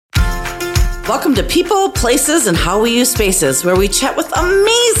Welcome to People, Places, and How We Use Spaces, where we chat with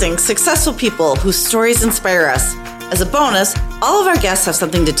amazing, successful people whose stories inspire us. As a bonus, all of our guests have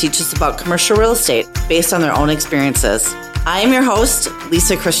something to teach us about commercial real estate based on their own experiences. I am your host,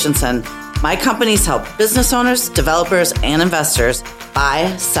 Lisa Christensen. My companies help business owners, developers, and investors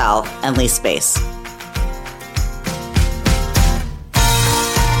buy, sell, and lease space.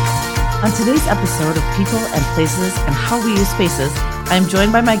 On today's episode of People and Places and How We Use Spaces, I am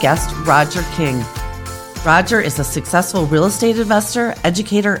joined by my guest, Roger King. Roger is a successful real estate investor,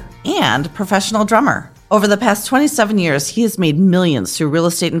 educator, and professional drummer. Over the past 27 years, he has made millions through real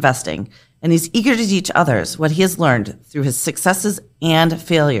estate investing, and he's eager to teach others what he has learned through his successes and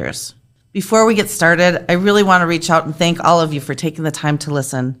failures. Before we get started, I really want to reach out and thank all of you for taking the time to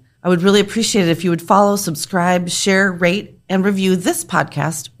listen. I would really appreciate it if you would follow, subscribe, share, rate, and review this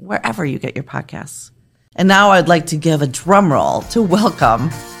podcast wherever you get your podcasts. And now I'd like to give a drum roll to welcome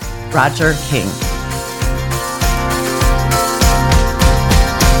Roger King.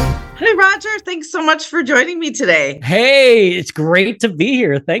 Hey, Roger, thanks so much for joining me today. Hey, it's great to be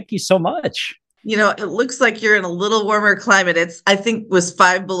here. Thank you so much. You know, it looks like you're in a little warmer climate. I think was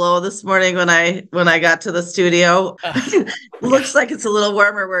 5 below this morning when I got to the studio. Looks like it's a little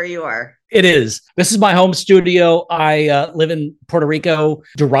warmer where you are. It is. This is my home studio. I live in Puerto Rico,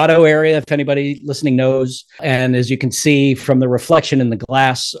 Dorado area, if anybody listening knows. And as you can see from the reflection in the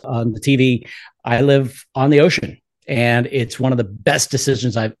glass on the TV, I live on the ocean. And it's one of the best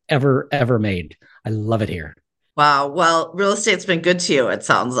decisions I've ever made. I love it here. Wow. Well, real estate's been good to you, it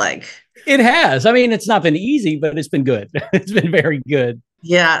sounds like. It has. I mean, it's not been easy, but it's been good. It's been very good.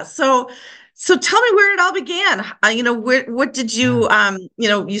 Yeah. So tell me where it all began. What did you,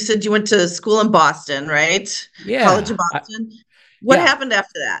 you said you went to school in Boston, right? Yeah. College of Boston. What happened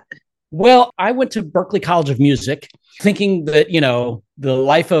after that? Well, I went to Berklee College of Music thinking that, the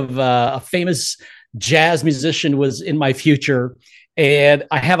life of a famous jazz musician was in my future. And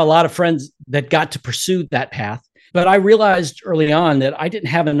I have a lot of friends that got to pursue that path. But I realized early on that I didn't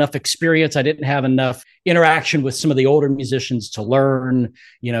have enough experience. I didn't have enough interaction with some of the older musicians to learn,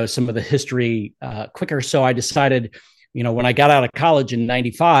 some of the history quicker. So I decided, when I got out of college in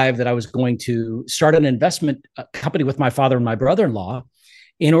 95, that I was going to start an investment company with my father and my brother-in-law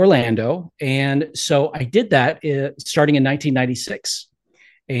in Orlando. And so I did that starting in 1996.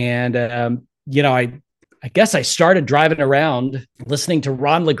 And, I guess I started driving around listening to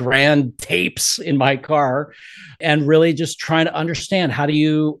Ron LeGrand tapes in my car and really just trying to understand how do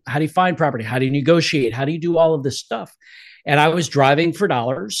you find property? How do you negotiate? How do you do all of this stuff? And I was driving for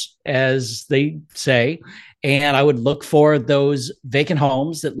dollars, as they say, and I would look for those vacant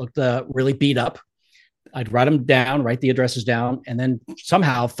homes that looked really beat up. I'd write them down, write the addresses down, and then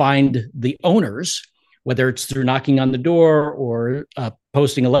somehow find the owners, whether it's through knocking on the door or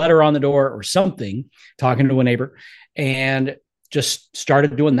posting a letter on the door or something, talking to a neighbor, and just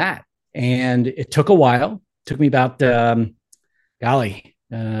started doing that. And it took a while. It took me about,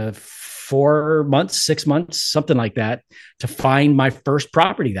 4 months, 6 months, something like that, to find my first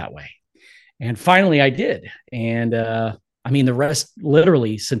property that way. And finally I did. And the rest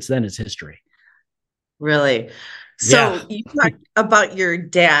literally since then is history. Really? So You talked about your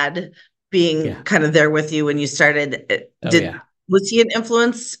dad being kind of there with you when you started. Was he an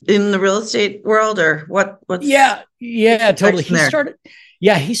influence in the real estate world, or what? Yeah, totally.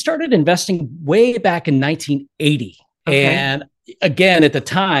 He started investing way back in 1980. Okay. And again, at the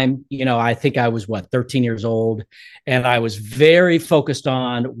time, I think I was 13 years old, and I was very focused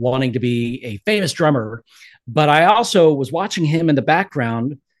on wanting to be a famous drummer. But I also was watching him in the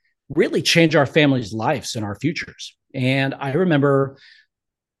background really change our family's lives and our futures. And I remember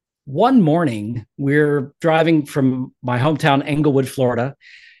one morning, we're driving from my hometown, Englewood, Florida,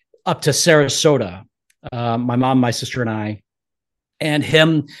 up to Sarasota, my mom, my sister, and I, and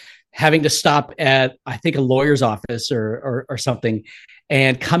him having to stop at, I think, a lawyer's office or something,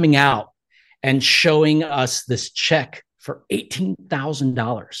 and coming out and showing us this check for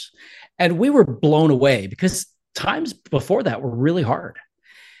 $18,000. And we were blown away because times before that were really hard.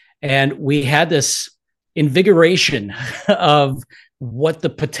 And we had this invigoration of what the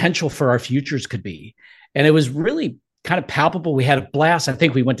potential for our futures could be. And it was really kind of palpable. We had a blast. I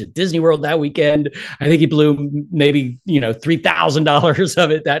think we went to Disney World that weekend. I think he blew maybe, $3,000 of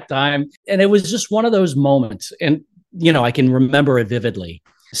it that time. And it was just one of those moments. And, I can remember it vividly,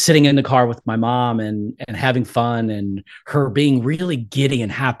 sitting in the car with my mom and having fun, and her being really giddy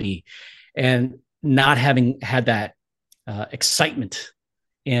and happy, and not having had that excitement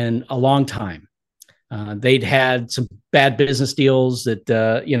in a long time. They'd had some bad business deals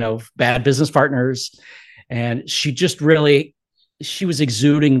bad business partners. And she was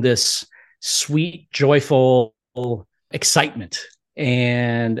exuding this sweet, joyful excitement.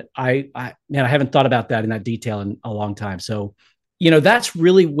 And I haven't thought about that in that detail in a long time. So, that's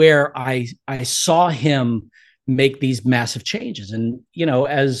really where I saw him make these massive changes. And,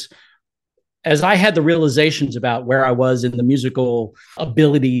 as I had the realizations about where I was in the musical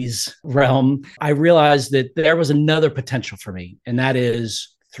abilities realm, I realized that there was another potential for me, and that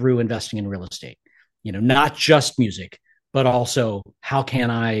is through investing in real estate. Not just music, but also how can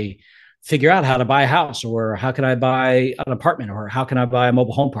I figure out how to buy a house, or how can I buy an apartment, or how can I buy a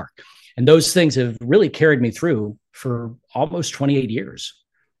mobile home park? And those things have really carried me through for almost 28 years.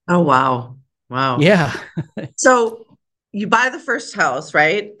 Oh, wow. Wow. Yeah. So you buy the first house,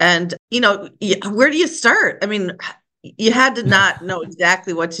 right? And, where do you start? I mean, you had to not know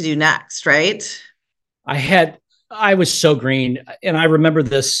exactly what to do next, right? I was so green. And I remember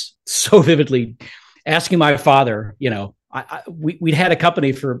this so vividly, asking my father, we'd had a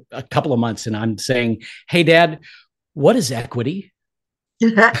company for a couple of months, and I'm saying, "Hey, Dad, what is equity?"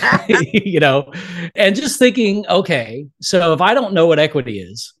 And just thinking, okay, so if I don't know what equity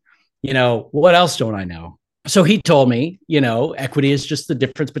is, what else don't I know? So he told me, equity is just the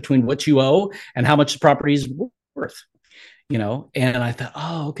difference between what you owe and how much the property is worth, and I thought,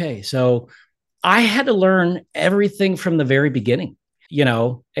 oh, okay. So I had to learn everything from the very beginning,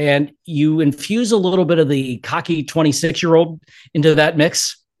 and you infuse a little bit of the cocky 26-year-old into that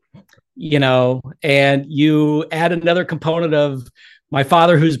mix, and you add another component of my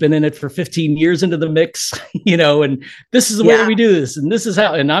father, who's been in it for 15 years, into the mix, and this is the way that we do this. And this is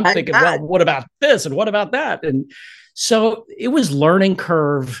how, and I'm thinking, well, what about this? And what about that? And so it was learning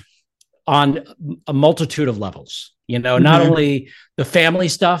curve on a multitude of levels, not only the family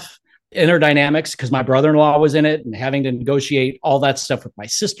stuff, inner dynamics, because my brother-in-law was in it, and having to negotiate all that stuff with my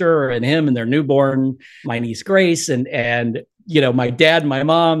sister and him and their newborn, my niece, Grace, and my dad, and my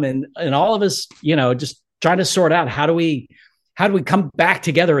mom, and all of us, just trying to sort out how do we come back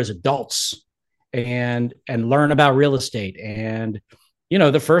together as adults and learn about real estate. And,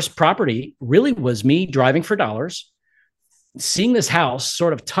 the first property really was me driving for dollars, seeing this house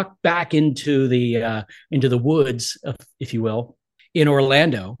sort of tucked back into the woods, if you will, in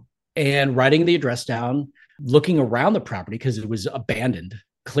Orlando, and writing the address down, looking around the property because it was abandoned,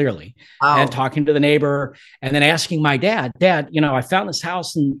 clearly, and talking to the neighbor, and then asking my dad, I found this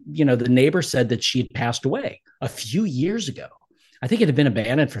house, and, the neighbor said that she had passed away a few years ago. I think it had been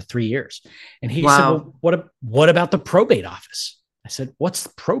abandoned for 3 years. And he said, well, what about the probate office? I said, what's the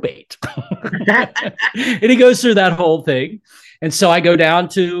probate? And he goes through that whole thing. And so I go down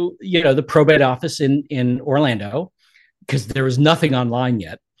to, the probate office in Orlando, because there was nothing online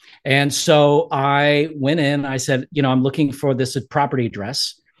yet. And so I went in, I said, I'm looking for this property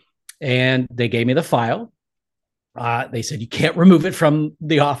address. And they gave me the file. They said, you can't remove it from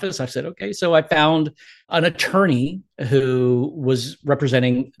the office. I said, okay. So I found an attorney who was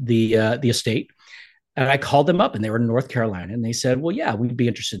representing the estate. And I called them up, and they were in North Carolina. And they said, well, yeah, we'd be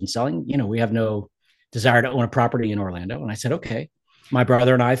interested in selling. We have no desire to own a property in Orlando. And I said, okay. My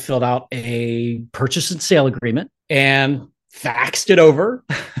brother and I filled out a purchase and sale agreement and faxed it over.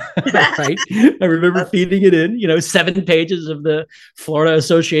 Right. I remember feeding it in, 7 pages of the Florida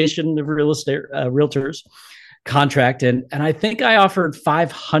Association of Real Estate Realtors contract. And I think I offered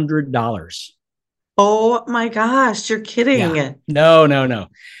 $500. Oh my gosh, you're kidding. Yeah. No.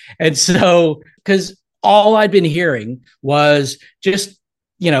 And so, because all I'd been hearing was just,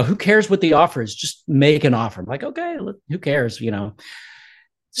 who cares what the offer is? Just make an offer. I'm like, okay, who cares,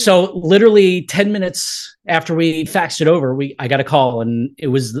 So literally 10 minutes after we faxed it over, I got a call, and it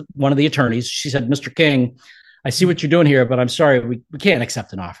was one of the attorneys. She said, Mr. King, I see what you're doing here, but I'm sorry, we can't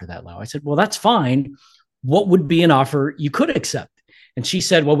accept an offer that low. I said, well, that's fine. What would be an offer you could accept? And she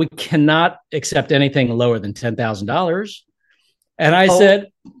said, well, we cannot accept anything lower than $10,000. And I said,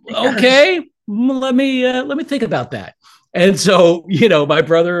 okay, let me think about that. And so, my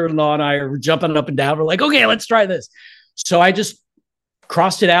brother-in-law and I are jumping up and down. We're like, okay, let's try this. So I just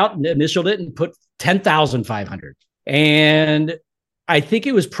crossed it out and initialed it and put 10,500. And I think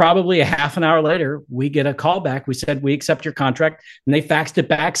it was probably a half an hour later, we get a call back. We said, we accept your contract, and they faxed it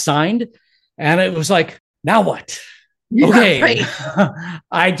back, signed. And it was like, now what? Yeah, okay. Right.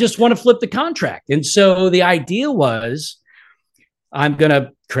 I just want to flip the contract. And so the idea was, I'm going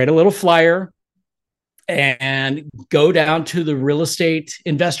to create a little flyer and go down to the Real Estate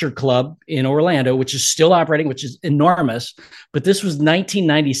Investor Club in Orlando, which is still operating, which is enormous. But this was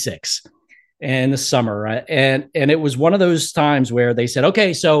 1996 in the summer. And it was one of those times where they said,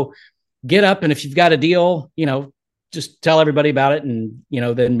 okay, so get up, and if you've got a deal, just tell everybody about it, and,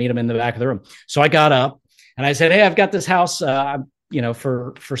 then meet them in the back of the room. So I got up and I said, hey, I've got this house. I'm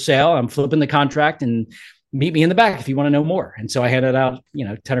for sale. I'm flipping the contract, and meet me in the back if you want to know more. And so I handed out,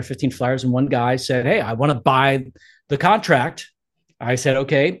 10 or 15 flyers, and one guy said, "Hey, I want to buy the contract." I said,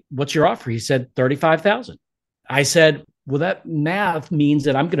 "Okay, what's your offer?" He said, 35,000. I said, "Well, that math means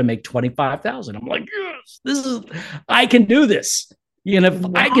that I'm going to make 25,000." I'm like, "Yes, I can do this." If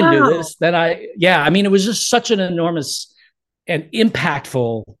I can do this, then it was just such an enormous and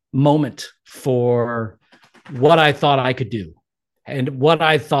impactful moment for what I thought I could do and what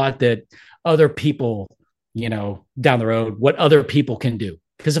I thought that other people, down the road, what other people can do.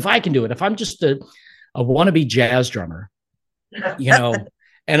 Because if I can do it, if I'm just a wannabe jazz drummer,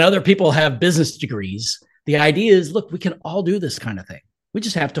 and other people have business degrees, the idea is, look, we can all do this kind of thing. We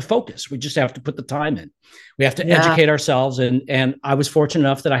just have to focus. We just have to put the time in. We have to educate ourselves. And I was fortunate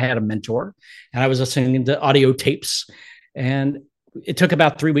enough that I had a mentor, and I was listening to audio tapes. And it took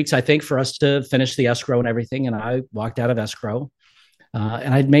about 3 weeks, I think, for us to finish the escrow and everything. And I walked out of escrow,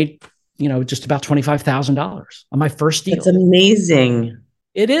 and I'd made, just about $25,000 on my first deal. It's amazing.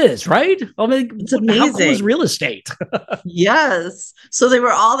 It is, right? I mean, it's amazing. How cool is real estate? Yes. So they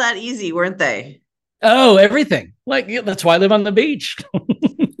were all that easy, weren't they? Oh, everything. That's why I live on the beach.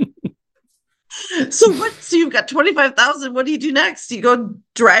 So you've got 25,000. What do you do next? You go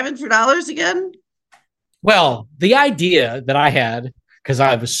driving for dollars again? Well, the idea that I had, because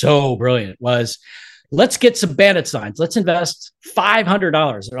I was so brilliant, was let's get some bandit signs. Let's invest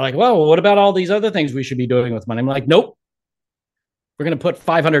 $500. They're like, well, what about all these other things we should be doing with money? I'm like, nope. We're going to put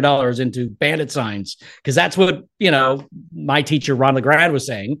 $500 into bandit signs, because that's what, my teacher, Ron LeGrand, was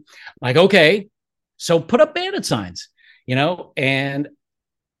saying. Like, okay, so put up bandit signs, and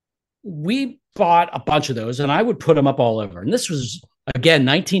we bought a bunch of those, and I would put them up all over. And this was, again,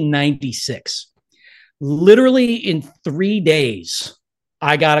 1996. Literally in 3 days,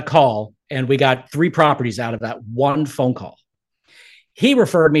 I got a call, and we got 3 properties out of that one phone call. He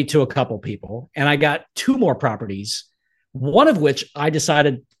referred me to a couple people, and I got 2 more properties, one of which I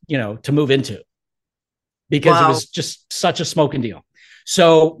decided, to move into, because it was just such a smoking deal.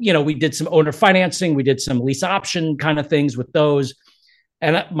 So, we did some owner financing, we did some lease option kind of things with those.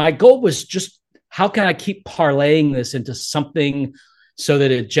 And my goal was just, how can I keep parlaying this into something so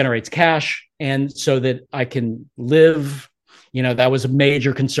that it generates cash and so that I can live? That was a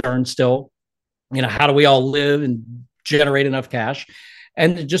major concern still. How do we all live and generate enough cash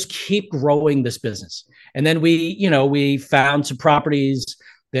and just keep growing this business? And then we found some properties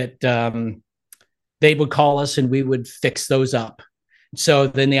that they would call us, and we would fix those up. So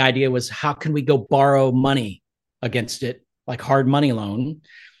then the idea was, how can we go borrow money against it, like hard money loan?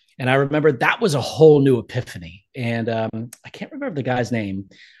 And I remember that was a whole new epiphany. And I can't remember the guy's name.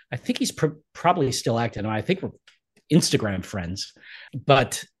 I think he's probably still active. I think we're Instagram friends.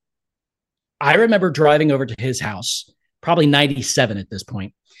 But I remember driving over to his house, probably 97 at this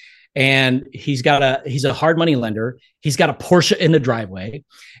point. And he's a hard money lender. He's got a Porsche in the driveway.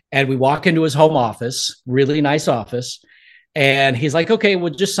 And we walk into his home office, really nice office. And he's like, okay,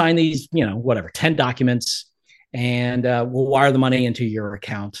 we'll just sign these, 10 documents, and we'll wire the money into your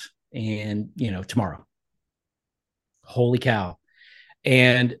account, and, tomorrow. Holy cow.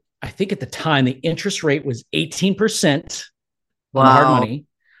 And I think at the time, the interest rate was 18% on hard money,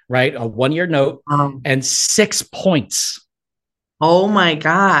 right? A 1-year note, and 6 points. Oh my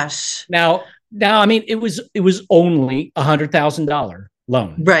gosh. Now, I mean, it was only $100,000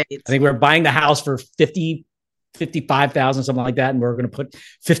 loan. Right. I think we were buying the house for 55,000, something like that. And we're going to put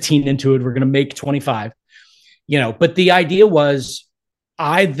 15 into it. We're going to make 25, but the idea was,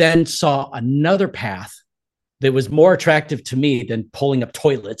 I then saw another path that was more attractive to me than pulling up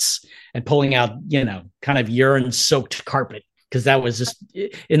toilets and pulling out, kind of urine soaked carpet. Cause that was just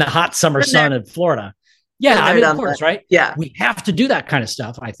in the hot summer sun of Florida. Yeah. I mean, of course, right? Yeah. We have to do that kind of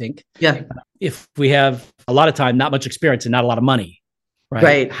stuff, I think. Yeah. If we have a lot of time, not much experience, and not a lot of money.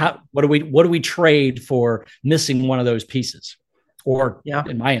 Right. What do we trade for missing one of those pieces? Or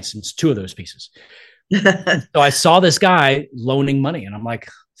in my instance, 2 of those pieces. So I saw this guy loaning money, and I'm like,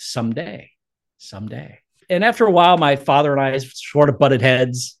 someday. And after a while, my father and I sort of butted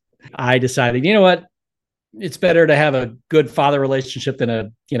heads. I decided, you know what? It's better to have a good father relationship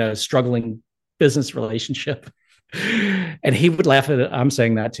than a struggling business relationship. And he would laugh at it. I'm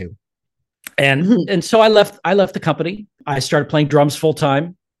saying that too. And so I left the company. I started playing drums full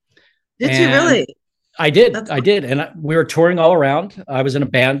time. Did you really? I did. And we were touring all around. I was in a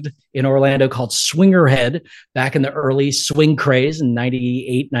band in Orlando called Swingerhead back in the early swing craze in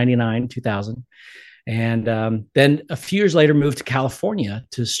 98, 99, 2000. And then a few years later, moved to California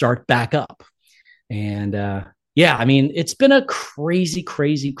to start back up. And I mean, it's been a crazy,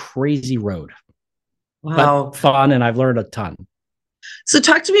 crazy, crazy road. Wow. But fun. And I've learned a ton. So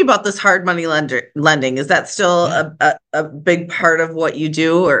talk to me about this hard money lending. Is that still a big part of what you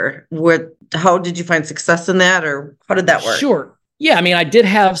do, or how did you find success in that, or how did that work? Sure. Yeah. I mean, I did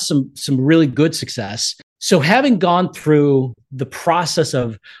have some really good success. So having gone through the process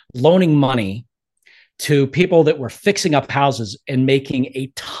of loaning money to people that were fixing up houses and making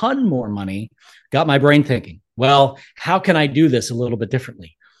a ton more money, got my brain thinking, well, how can I do this a little bit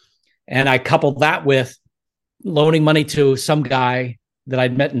differently? And I coupled that with loaning money to some guy that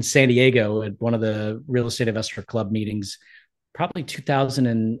I'd met in San Diego at one of the real estate investor club meetings, probably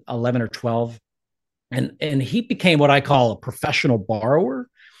 2011 or 12. And he became what I call a professional borrower,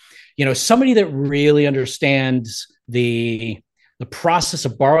 somebody that really understands the process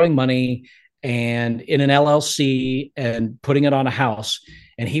of borrowing money and in an LLC and putting it on a house.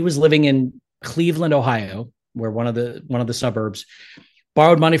 And he was living in Cleveland, Ohio, where one of the suburbs,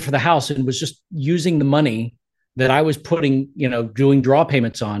 borrowed money for the house and was just using the money that I was putting, doing draw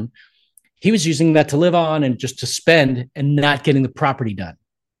payments on. He was using that to live on and just to spend and not getting the property done.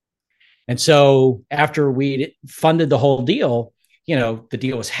 And so after we funded the whole deal, the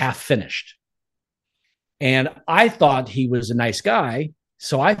deal was half finished. And I thought he was a nice guy.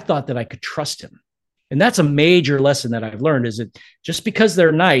 So I thought that I could trust him. And that's a major lesson that I've learned, is that just because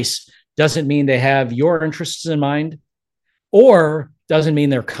they're nice doesn't mean they have your interests in mind, or doesn't mean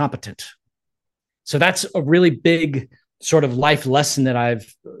they're competent. So that's a really big sort of life lesson that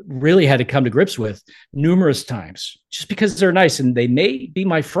I've really had to come to grips with numerous times. Just because they're nice and they may be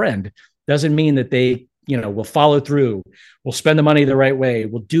my friend doesn't mean that they, will follow through, will spend the money the right way,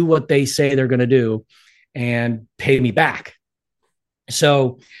 will do what they say they're going to do and pay me back.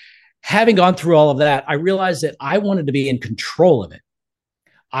 So having gone through all of that, I realized that I wanted to be in control of it.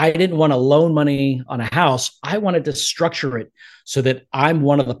 I didn't want to loan money on a house. I wanted to structure it so that I'm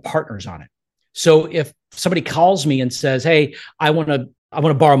one of the partners on it. So if somebody calls me and says, hey, I want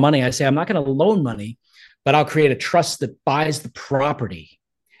to borrow money, I say, I'm not going to loan money, but I'll create a trust that buys the property.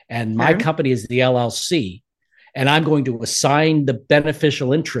 And my company is the LLC. And I'm going to assign the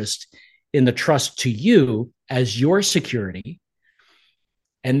beneficial interest in the trust to you as your security.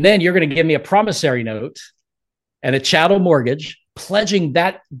 And then you're going to give me a promissory note and a chattel mortgage, pledging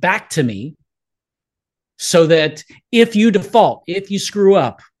that back to me, so that if you default, if you screw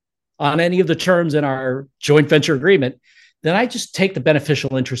up on any of the terms in our joint venture agreement, then I just take the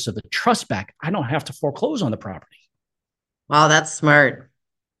beneficial interest of the trust back. I don't have to foreclose on the property. Wow, that's smart.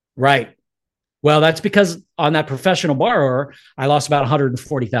 Right. Well, that's because on that professional borrower, I lost about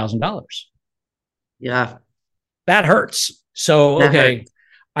 $140,000. Yeah. That hurts. So, okay,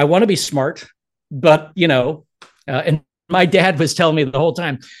 I want to be smart, but, and my dad was telling me the whole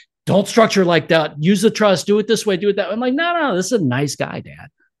time, don't structure like that. Use the trust, do it this way, do it that way. I'm like, no, this is a nice guy, Dad.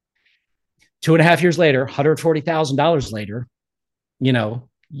 2.5 years later, $140,000 later,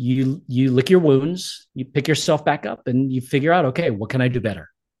 you lick your wounds, you pick yourself back up and you figure out, okay, what can I do better?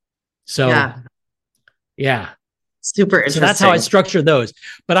 So, yeah. Super interesting. So that's how I structure those.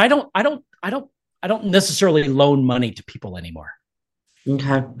 But I don't necessarily loan money to people anymore.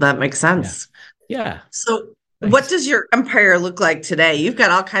 Okay, that makes sense. Yeah. So what does your empire look like today? You've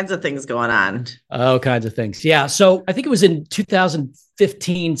got all kinds of things going on. All kinds of things. Yeah. So I think it was in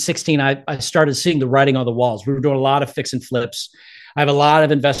 2015, 16, I started seeing the writing on the walls. We were doing a lot of fix and flips. I have a lot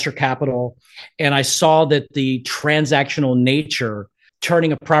of investor capital. And I saw that the transactional nature,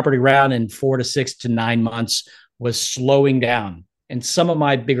 turning a property around in 4 to 6 to 9 months, was slowing down. And some of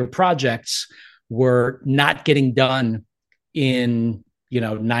my bigger projects were not getting done in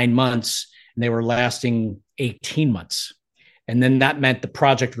 9 months, and they were lasting 18 months. And then that meant the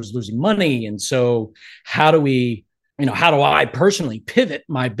project was losing money. And so how do I personally pivot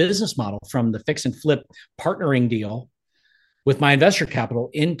my business model from the fix and flip partnering deal with my investor capital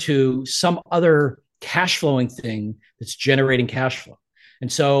into some other cash flowing thing that's generating cash flow?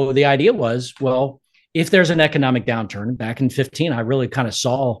 And so the idea was, well, if there's an economic downturn, back in 15, I really kind of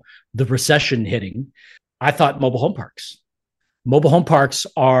saw the recession hitting. I thought mobile home parks. Mobile home parks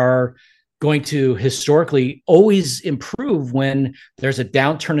are going to historically always improve when there's a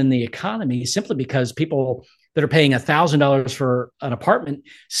downturn in the economy, simply because people that are paying $1,000 for an apartment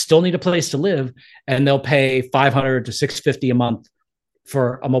still need a place to live, and they'll pay $500 to $650 a month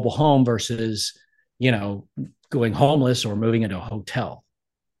for a mobile home versus, going homeless or moving into a hotel,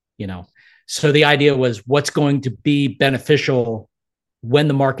 So the idea was, what's going to be beneficial when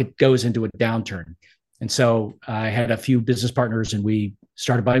the market goes into a downturn? And so I had a few business partners and we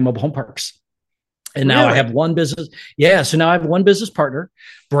started buying mobile home parks. And now I have one business. Yeah. So now I have one business partner,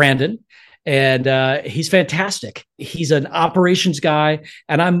 Brandon, and he's fantastic. He's an operations guy,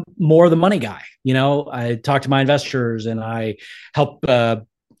 and I'm more the money guy. I talk to my investors, and I help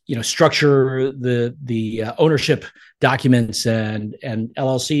structure the ownership documents and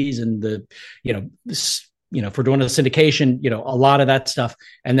LLCs and if we're doing a syndication, a lot of that stuff,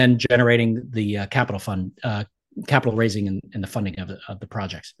 and then generating the capital raising and the funding of the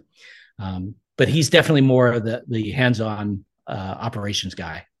projects. But he's definitely more the hands-on operations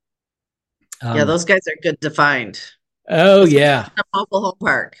guy. Those guys are good to find. Oh, yeah. A mobile home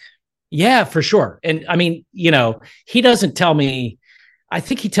park. Yeah, for sure. And I mean, he doesn't tell me, I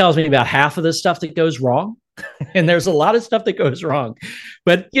think he tells me about half of the stuff that goes wrong. And there's a lot of stuff that goes wrong.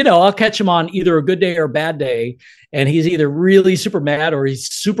 But, I'll catch him on either a good day or a bad day. And he's either really super mad or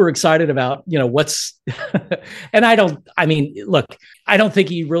he's super excited about, what's. And I don't think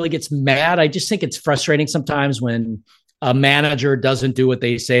he really gets mad. I just think it's frustrating sometimes when a manager doesn't do what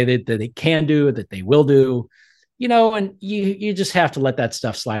they say that they can do, that they will do, and you just have to let that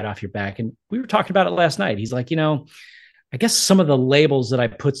stuff slide off your back. And we were talking about it last night. He's like, I guess some of the labels that I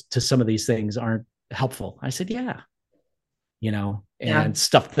put to some of these things aren't helpful. I said, yeah,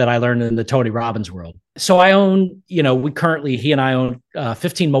 stuff that I learned in the Tony Robbins world. So I own, he and I own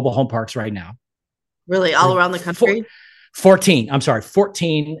 15 mobile home parks right now. Really? All around the country? 14. I'm sorry,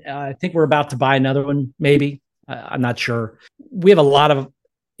 14. I think we're about to buy another one, maybe. I'm not sure. We have a lot of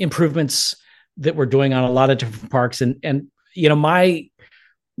improvements that we're doing on a lot of different parks. And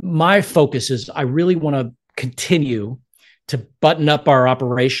my focus is I really want to continue to button up our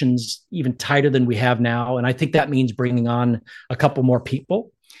operations even tighter than we have now. And I think that means bringing on a couple more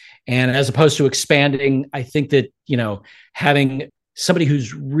people. And as opposed to expanding, I think that, having somebody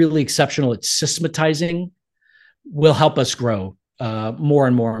who's really exceptional at systematizing will help us grow more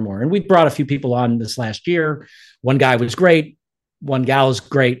and more and more. And we brought a few people on this last year. One guy was great. One gal is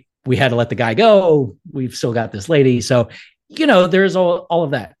great. We had to let the guy go. We've still got this lady. So, there's all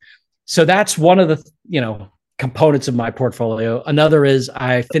of that. So that's one of the, components of my portfolio. Another is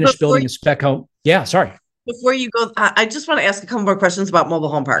I finished building a spec home. Yeah, sorry. Before you go, I just want to ask a couple more questions about mobile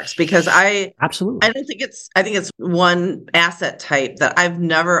home parks because I think it's one asset type that I've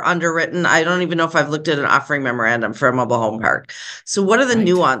never underwritten. I don't even know if I've looked at an offering memorandum for a mobile home park. So what are the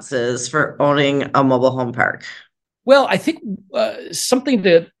nuances for owning a mobile home park? Well, I think something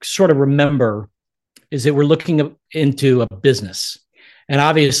to sort of remember is that we're looking into a business. And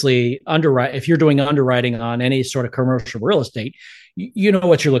obviously, if you're doing underwriting on any sort of commercial real estate, you know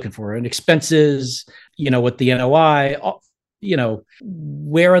what you're looking for and expenses, what the NOI,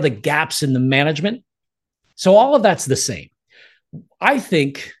 where are the gaps in the management? So all of that's the same. I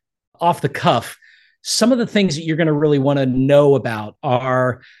think off the cuff, some of the things that you're going to really want to know about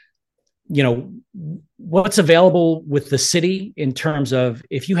are, what's available with the city in terms of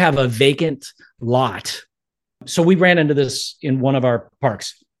if you have a vacant lot. So we ran into this in one of our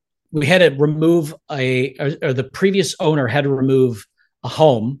parks. We had to remove or the previous owner had to remove a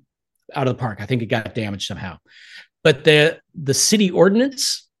home out of the park. I think it got damaged somehow. But the city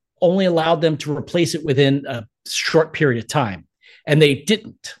ordinance only allowed them to replace it within a short period of time. And they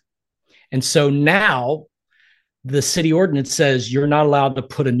didn't. And so now the city ordinance says you're not allowed to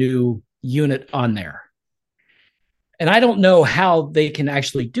put a new unit on there. And I don't know how they can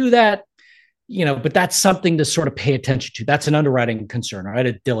actually do that. But that's something to sort of pay attention to. That's an underwriting concern, right?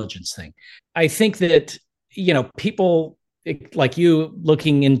 A diligence thing. I think that, people like you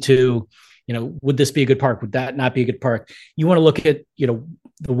looking into, would this be a good park? Would that not be a good park? You want to look at,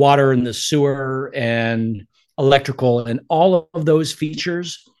 the water and the sewer and electrical and all of those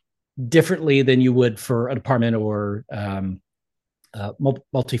features differently than you would for an apartment or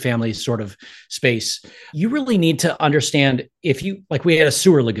multifamily sort of space. You really need to understand we had a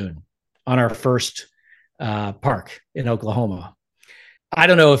sewer lagoon on our first park in Oklahoma. I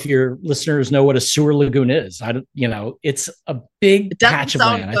don't know if your listeners know what a sewer lagoon is. It's a big patch of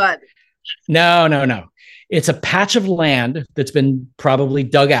land. Good. No. It's a patch of land that's been probably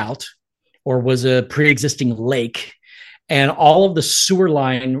dug out or was a pre-existing lake. And all of the sewer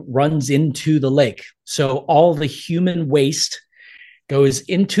line runs into the lake. So all the human waste goes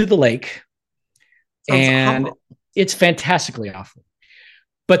into the lake. And it's fantastically awful.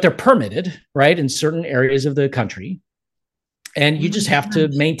 But they're permitted, right, in certain areas of the country. And you just have to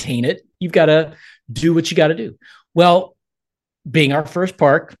maintain it. You've got to do what you got to do. Well, being our first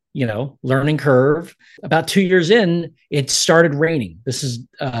park, learning curve, about 2 years in, it started raining. This is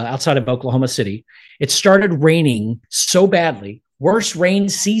outside of Oklahoma City. It started raining so badly, worst rain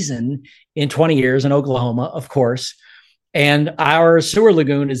season in 20 years in Oklahoma, of course. And our sewer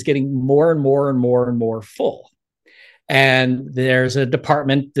lagoon is getting more and more and more and more full. And there's a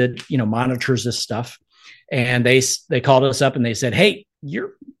department that, monitors this stuff. And they called us up and they said, hey,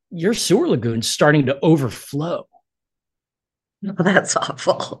 your sewer lagoon's starting to overflow. Oh, that's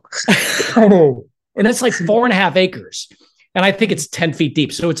awful. Oh, and it's like 4.5 acres. And I think it's 10 feet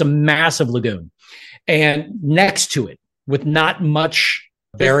deep. So it's a massive lagoon. And next to it, with not much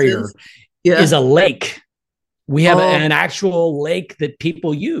barrier, is a lake. We have an actual lake that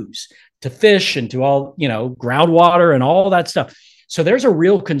people use to fish and to all, groundwater and all that stuff. So there's a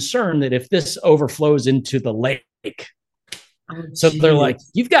real concern that if this overflows into the lake, so they're like,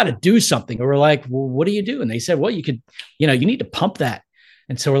 you've got to do something. And we're like, well, what do you do? And they said, well, you could, you need to pump that.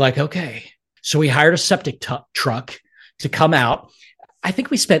 And so we're like, okay. So we hired a septic truck to come out. I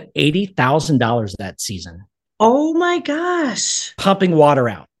think we spent $80,000 that season. Oh my gosh. Pumping water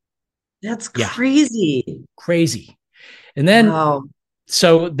out. That's crazy. Crazy. And then,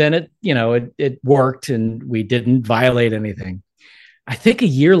 so then it worked and we didn't violate anything. I think a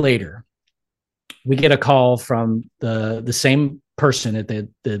year later, we get a call from the same person at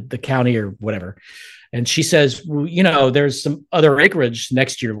the county or whatever. And she says, well, there's some other acreage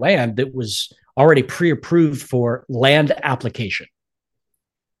next to your land that was already pre-approved for land application.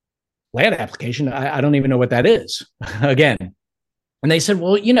 Land application, I don't even know what that is. Again. And they said,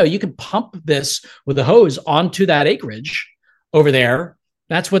 well, you can pump this with a hose onto that acreage over there.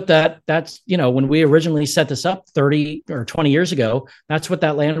 That's when we originally set this up 30 or 20 years ago, that's what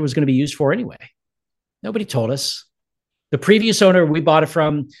that land was going to be used for anyway. Nobody told us. The previous owner we bought it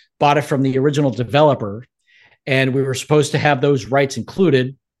from the original developer, and we were supposed to have those rights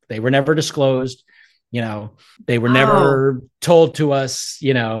included. They were never disclosed. They were never told to us,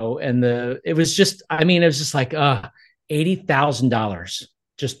 and it was just like, $80,000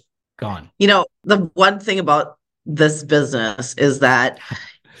 just gone. The one thing about this business is that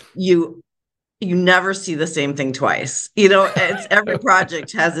you never see the same thing twice. It's every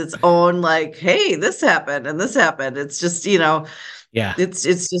project has its own, like, hey, this happened and this happened. It's just, it's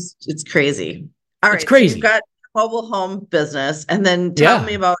crazy. All right. It's crazy. So you've got mobile home business, and then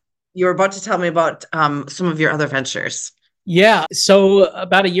you were about to tell me about some of your other ventures. Yeah. So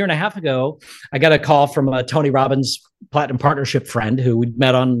about a year and a half ago, I got a call from a Tony Robbins Platinum Partnership friend who we'd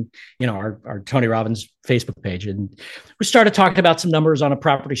met on, our Tony Robbins Facebook page. And we started talking about some numbers on a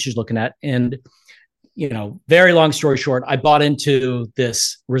property she's looking at. And, very long story short, I bought into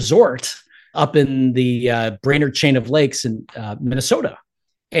this resort up in the Brainerd chain of lakes in Minnesota.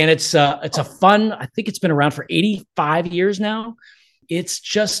 And it's a fun, I think it's been around for 85 years now. It's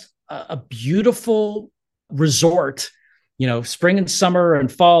just a beautiful resort. Spring and summer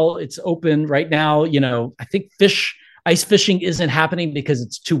and fall, it's open right now. I think ice fishing isn't happening because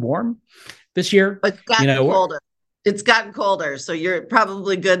it's too warm this year. It's gotten colder. It's gotten colder. So you're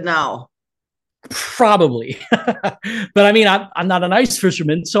probably good now. Probably. But I'm not an ice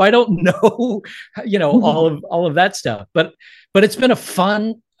fisherman, so I don't know, all of that stuff. But it's been a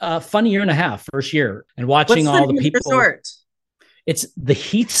fun year and a half, first year, and watching all the people. Resort? It's the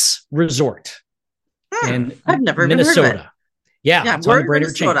Heaths Resort. In I've never Minnesota. Heard of it. Yeah, we're in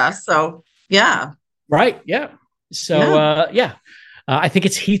Minnesota, so yeah. Right, yeah. So I think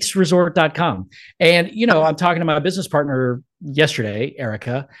it's heathsresort.com. And I'm talking to my business partner yesterday,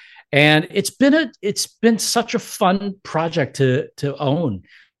 Erica, and it's been such a fun project to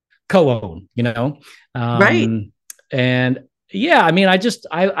co-own, right. And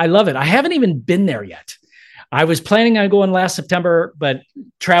I love it. I haven't even been there yet. I was planning on going last September, but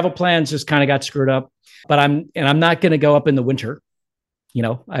travel plans just kind of got screwed up. But I'm not going to go up in the winter.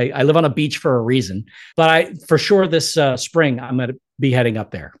 I live on a beach for a reason. But for sure this spring I'm going to be heading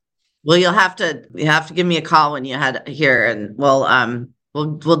up there. Well, you have to give me a call when you head here, and we'll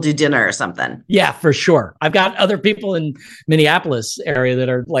do dinner or something. Yeah, for sure. I've got other people in Minneapolis area that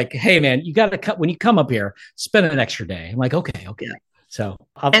are like, "Hey, man, you got to come when you come up here. Spend an extra day." I'm like, "Okay." Yeah. So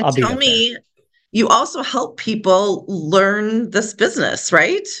I'll be tell me. There. You also help people learn this business,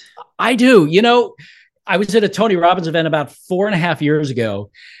 right? I do. I was at a Tony Robbins event about 4.5 years ago.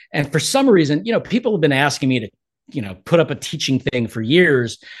 And for some reason, people have been asking me to, put up a teaching thing for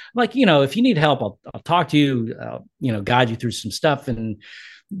years. I'm like, if you need help, I'll talk to you, guide you through some stuff. And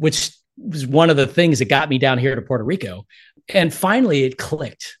which was one of the things that got me down here to Puerto Rico. And finally it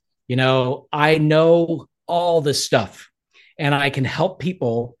clicked. I know all this stuff and I can help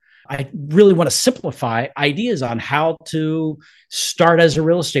people. I really want to simplify ideas on how to start as a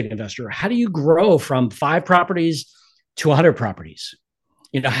real estate investor. How do you grow from 5 properties to 100 properties?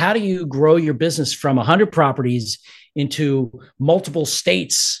 How do you grow your business from 100 properties into multiple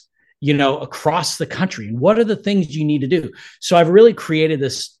states, across the country? And what are the things you need to do? So I've really created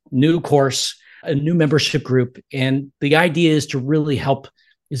this new course a new membership group. And the idea is to really help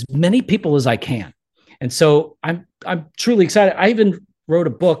as many people as I can. And so I'm truly excited. I even wrote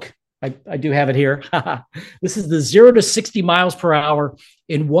a book. I do have it here. This is the 0 to 60 miles per hour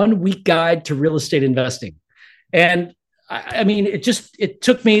in 1 week guide to real estate investing. And I mean, it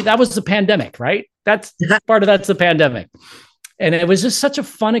took me, that was the pandemic, right? That's the pandemic. And it was just such a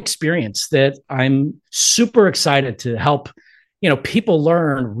fun experience that I'm super excited to help, people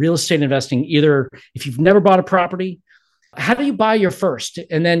learn real estate investing. Either if you've never bought a property, how do you buy your first?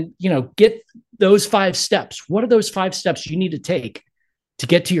 And then, get those 5 steps. What are those 5 steps you need to take to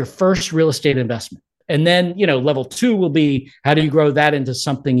get to your first real estate investment? And then, level 2 will be, how do you grow that into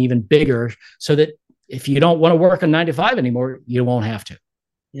something even bigger so that if you don't want to work a 9 to 5 anymore, you won't have to.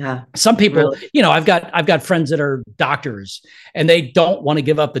 Yeah. Some people, really. I've got friends that are doctors and they don't want to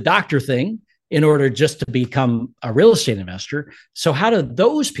give up the doctor thing in order just to become a real estate investor. So how do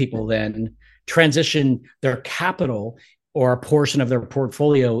those people then transition their capital or a portion of their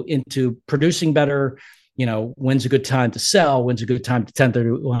portfolio into producing better? When's a good time to sell? When's a good time to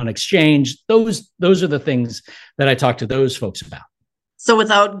 1031 exchange? Those are the things that I talk to those folks about. So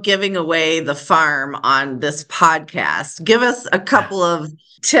without giving away the farm on this podcast, give us a couple of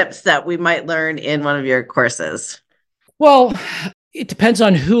tips that we might learn in one of your courses. Well, it depends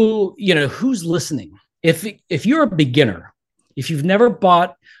on who's listening. If you're a beginner, if you've never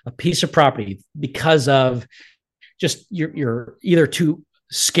bought a piece of property because of just you're either too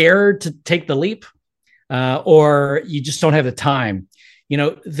scared to take the leap or you just don't have the time,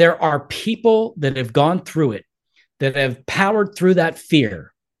 there are people that have gone through it, that have powered through that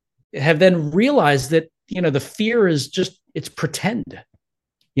fear, have then realized that, the fear is just, it's pretend.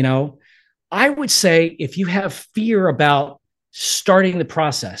 I would say if you have fear about starting the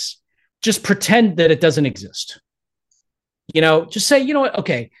process, just pretend that it doesn't exist. Just say, you know what?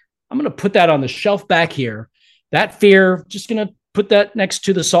 Okay, I'm going to put that on the shelf back here. That fear, just going to put that next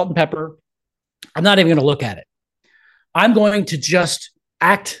to the salt and pepper. I'm not even going to look at it. I'm going to just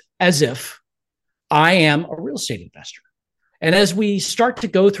act as if I am a real estate investor. And as we start to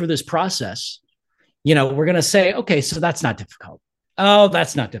go through this process, we're going to say, okay, so that's not difficult. Oh,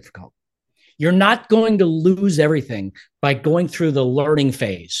 that's not difficult. You're not going to lose everything by going through the learning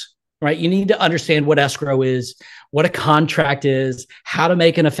phase, right? You need to understand what escrow is, what a contract is, how to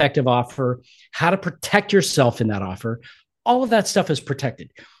make an effective offer, how to protect yourself in that offer. All of that stuff is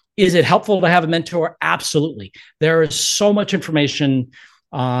protected. Is it helpful to have a mentor? Absolutely. There is so much information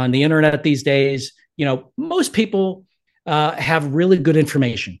on the internet these days. Most people have really good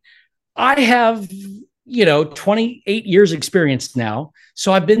information. I have, 28 years experience now.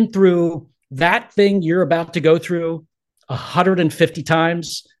 So I've been through that thing you're about to go through 150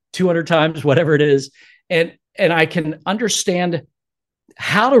 times, 200 times, whatever it is. And I can understand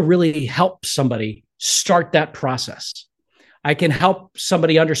how to really help somebody start that process. I can help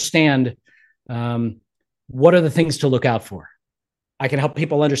somebody understand what are the things to look out for. I can help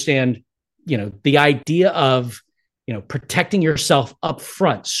people understand the idea of, protecting yourself up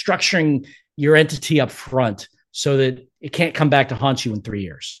front, structuring your entity up front so that it can't come back to haunt you in 3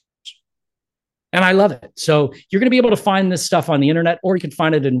 years. And I love it. So you're going to be able to find this stuff on the internet, or you can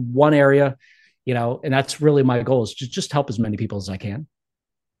find it in one area, and that's really my goal, is to just help as many people as I can.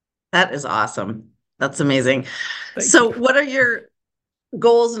 That is awesome. That's amazing. Thank you. What are your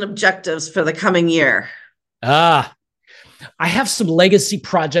goals and objectives for the coming year? I have some legacy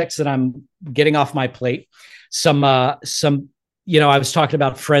projects that I'm getting off my plate. Some, I was talking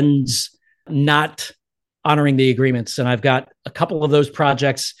about friends not honoring the agreements, and I've got a couple of those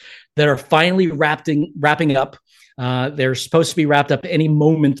projects that are finally wrapping up. They're supposed to be wrapped up any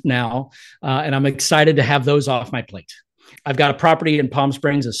moment now, and I'm excited to have those off my plate. I've got a property in Palm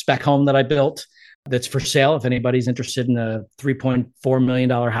Springs, a spec home that I built that's for sale. If anybody's interested in a $3.4 million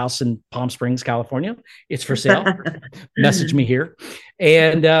house in Palm Springs, California, it's for sale. Message me here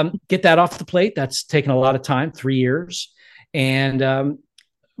and get that off the plate. That's taken a lot of time, 3 years, and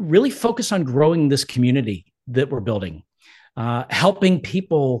really focus on growing this community that we're building, helping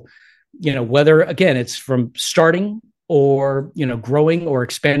people, whether, again, it's from starting or, growing or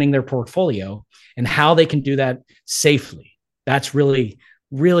expanding their portfolio, and how they can do that safely. That's really,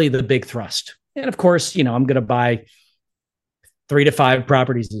 really the big thrust. And of course, I'm going to buy 3 to 5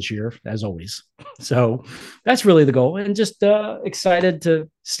 properties this year, as always. So that's really the goal, and just excited to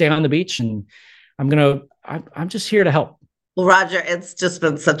stay on the beach. And I'm just here to help. Well, Roger, it's just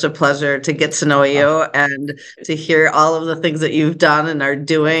been such a pleasure to get to know you and to hear all of the things that you've done and are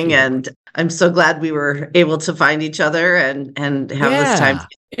doing. And I'm so glad we were able to find each other and have this time.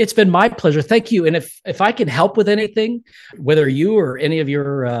 It's been my pleasure. Thank you. And if I can help with anything, whether you or any of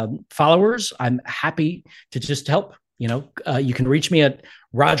your followers, I'm happy to just help. You can reach me at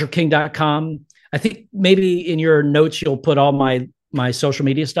rogerking.com. I think maybe in your notes, you'll put all my social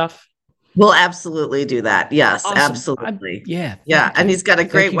media stuff. We'll absolutely do that. Yes, awesome. Absolutely. Yeah. And he's got a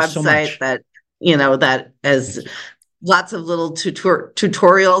great website that has lots of little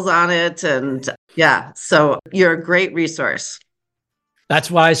tutorials on it. And so you're a great resource.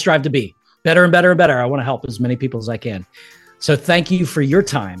 That's why I strive to be better and better and better. I want to help as many people as I can. So thank you for your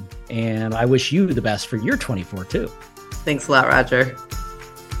time. And I wish you the best for your 24 too. Thanks a lot, Roger.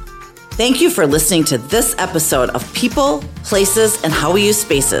 Thank you for listening to this episode of People, Places, and How We Use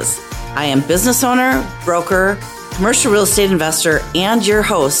Spaces. I am business owner, broker, commercial real estate investor, and your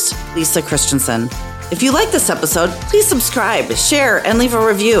host, Lisa Christensen. If you like this episode, please subscribe, share, and leave a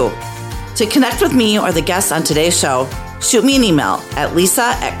review. To connect with me or the guests on today's show, shoot me an email at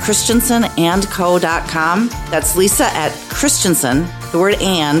lisa@christensenandco.com. That's lisa@christensen, the word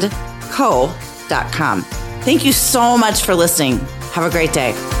and, co.com. Thank you so much for listening. Have a great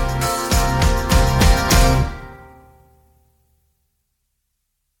day.